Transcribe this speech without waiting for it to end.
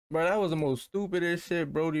Bro, that was the most stupidest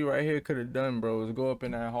shit Brody right here could have done, bro, is go up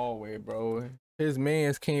in that hallway, bro. His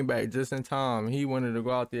mans came back just in time. He wanted to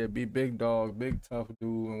go out there, be big dog, big tough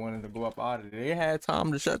dude, and wanted to go up out of there. They had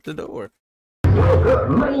time to shut the door. He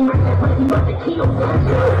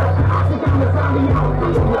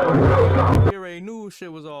already knew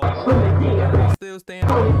shit was all still staying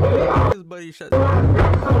on his buddy shut the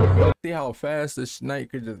door. See how fast this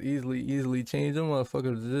night could just easily change. Them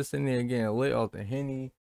motherfuckers just in there getting lit off the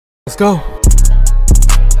Henny. Let's go.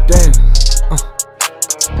 Damn.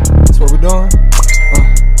 That's what we doing.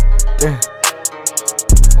 Damn.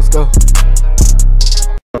 Let's go.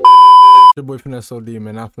 Your boy Finesse OD,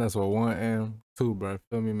 man. I finesse with 1M2, bro.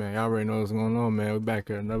 Feel me, man? Y'all already know what's going on, man. We back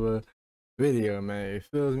here another video, man. You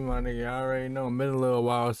feel me, my nigga? Y'all already know. Been a little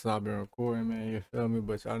while since I've been recording, man. You feel me?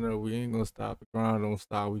 But y'all know we ain't gonna stop. The grind don't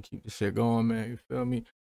stop. We keep the shit going, man. You feel me?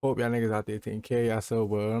 Hope y'all niggas out there taking care of yourself,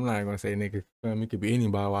 but I'm not gonna say niggas, feel me? It could be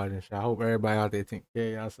anybody watching shit. I hope everybody out there taking care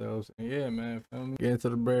of yourselves. And yeah, man, feel me? Get into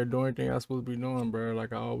the bread, do anything y'all supposed to be doing, bro.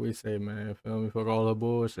 Like I always say, man, feel me? Fuck all the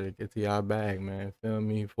bullshit. Get to y'all bag, man. Feel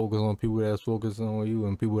me? Focus on people that's focusing on you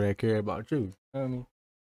and people that care about you. Feel me?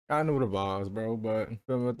 I know the vibes, bro, but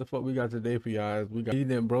feel me? What the fuck we got today for y'all? We got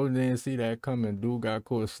bro didn't see that coming. Dude got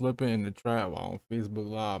caught slipping in the trap on Facebook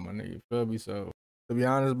Live, my nigga. Feel me? So to be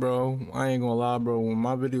honest, bro, I ain't gonna lie, bro. When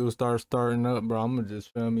my videos starting up, bro, I'm gonna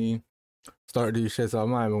just, feel me, start these shits.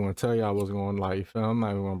 I'm not even gonna tell y'all what's going on, like, feel me? I'm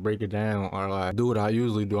not even gonna break it down or like do what I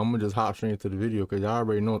usually do. I'm gonna just hop straight into the video because y'all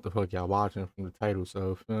already know what the fuck y'all watching from the title.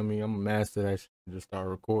 So feel me, I'm gonna master that shit and just start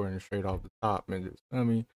recording straight off the top and just, feel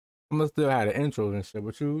me, I'm gonna still have the intros and shit,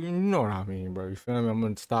 but you know what I mean, bro. You feel me? I'm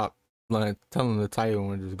gonna stop like telling the title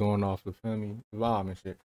and just going off the, feel me, vibe and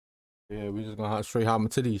shit. Yeah, we just gonna straight hop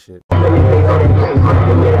into these shit.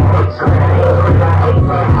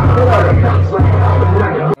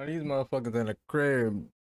 These motherfuckers in the crib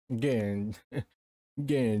getting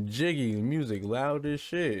jiggy, music loud as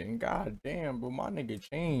shit, and goddamn, bro, my nigga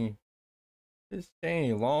chain, this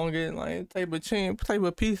chain longer, like type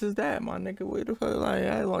of piece is that, my nigga? Wait the fuck, like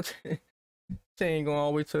I long chain going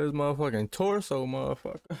all the way to his motherfucking torso,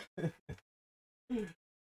 motherfucker.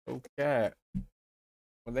 Okay.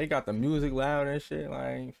 Well, they got the music loud and shit,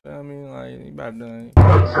 like, feel me? Like, you about to,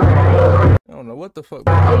 I don't know what the fuck.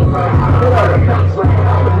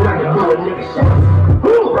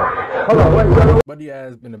 Buddy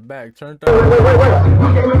ass in the back, turned up.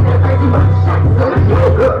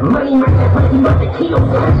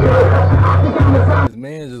 His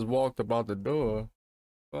man just walked about the door.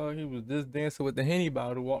 Well, he was just dancing with the Henny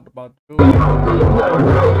bottle, walked about the door.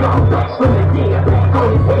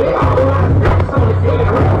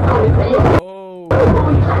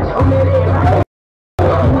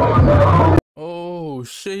 Oh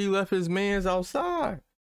shit, he left his mans outside.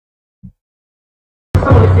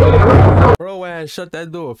 Bro ass shut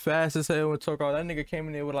that door fast as hell and took off. That nigga came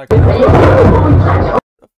in there with like the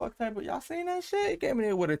fuck type of, y'all seen that shit? He came in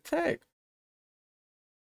there with a tech.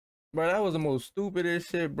 Bro, that was the most stupidest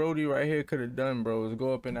shit Brody right here could have done, bro, is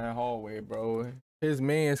go up in that hallway, bro. His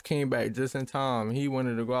mans came back just in time. He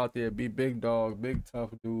wanted to go out there, be big dog, big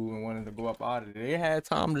tough dude, and wanted to go up out of there. They had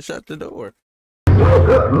time to shut the door. He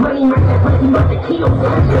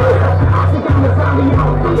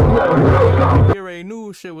already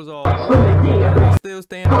knew shit was all still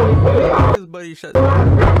staying on his buddy shut the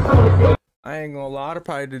door. I ain't gonna lie, I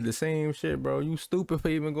probably did the same shit, bro. You stupid for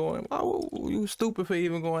even going. You stupid for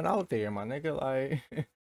even going out there, my nigga. Like,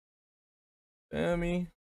 feel me?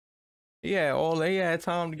 He had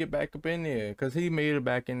time to get back up in there, cause he made it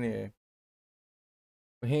back in there.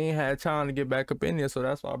 But he ain't had time to get back up in there, so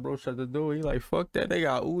that's why bro shut the door. He like, fuck that. They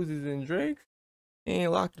got Uzis and Drakes. He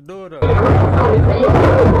ain't locked the door though.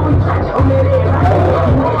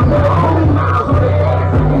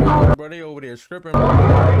 Bro, they over there stripping.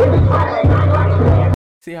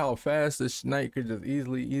 See how fast this night could just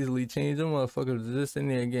easily change. Them motherfuckers just in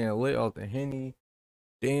there getting lit off the Henny,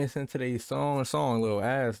 dancing to their song a little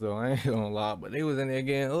ass though. I ain't gonna lie, but they was in there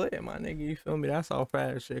getting lit, my nigga. You feel me? That's how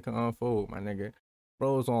fast shit can unfold, my nigga.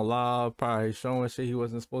 Bro was on live, probably showing shit he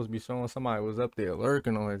wasn't supposed to be showing. Somebody was up there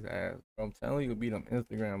lurking on his ass. Bro, I'm telling you, it be them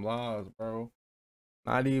Instagram lives, bro.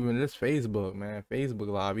 Not even this Facebook, man. Facebook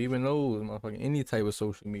live, even those motherfucking any type of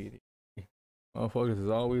social media. Motherfuckers is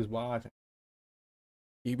always watching.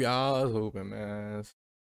 Keep your eyes open, man.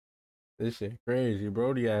 This shit crazy.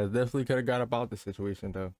 Brody ass definitely could have got up out the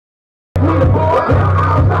situation though.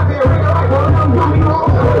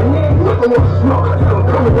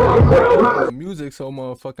 The music so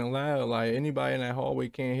motherfucking loud, like anybody in that hallway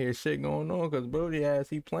can't hear shit going on because Brody ass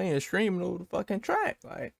he playing streaming over the fucking track.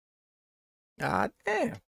 Like, god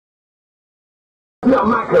damn. Now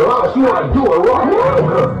Michael Ross, you wanna do a raw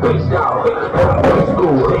bitch dog,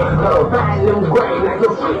 school, find them great like a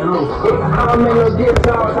shit loose. I don't make no diss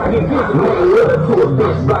dogs, I get busy, make love to a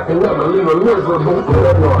bitch block and never leave a miserable.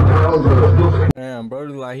 Damn, bro,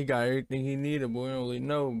 like he got everything he needed, but we don't really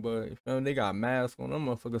know. But you feel me? They got masks on. Them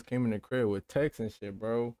motherfuckers came in the crib with texts and shit,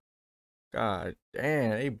 bro. God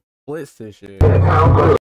damn, they blitzed this shit.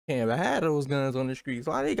 Can't have had those guns on the streets.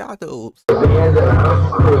 Why they got those?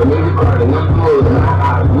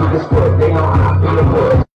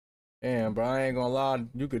 Damn, bro, I ain't gonna lie.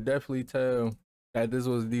 You could definitely tell that this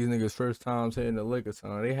was these niggas' first time hitting the liquor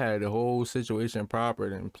son. They had the whole situation proper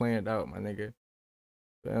and planned out, my nigga.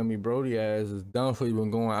 Feel me? Brody ass is done for even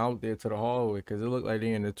going out there to the hallway because it looked like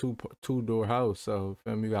they in the two door house. So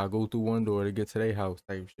feel me? You gotta go through one door to get to their house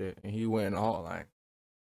type shit. And he went all like,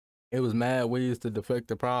 it was mad ways to defect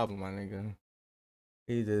the problem, my nigga.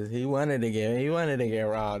 He wanted to get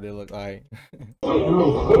robbed, it looked like. They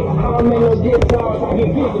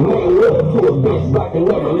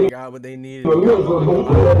got what they needed.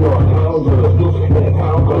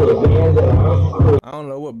 I don't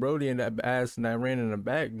know what Brody and that ass that ran in the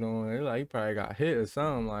back doing. Like he probably got hit or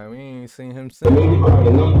something. Like we ain't seen him since.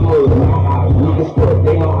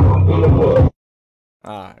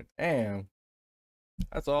 Ah, damn.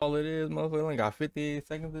 That's all it is, motherfucker. Only got 58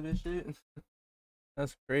 seconds of this shit.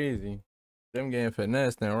 That's crazy. Them getting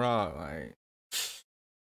finessed and robbed, like.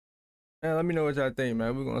 Man, let me know what y'all think,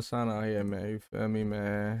 man. We're gonna sign out here, man. You feel me,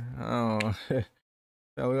 man? I don't.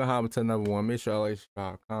 We're gonna hop into another one. Make sure y'all like,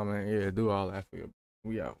 subscribe, comment, yeah, do all that for you.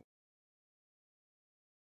 We out.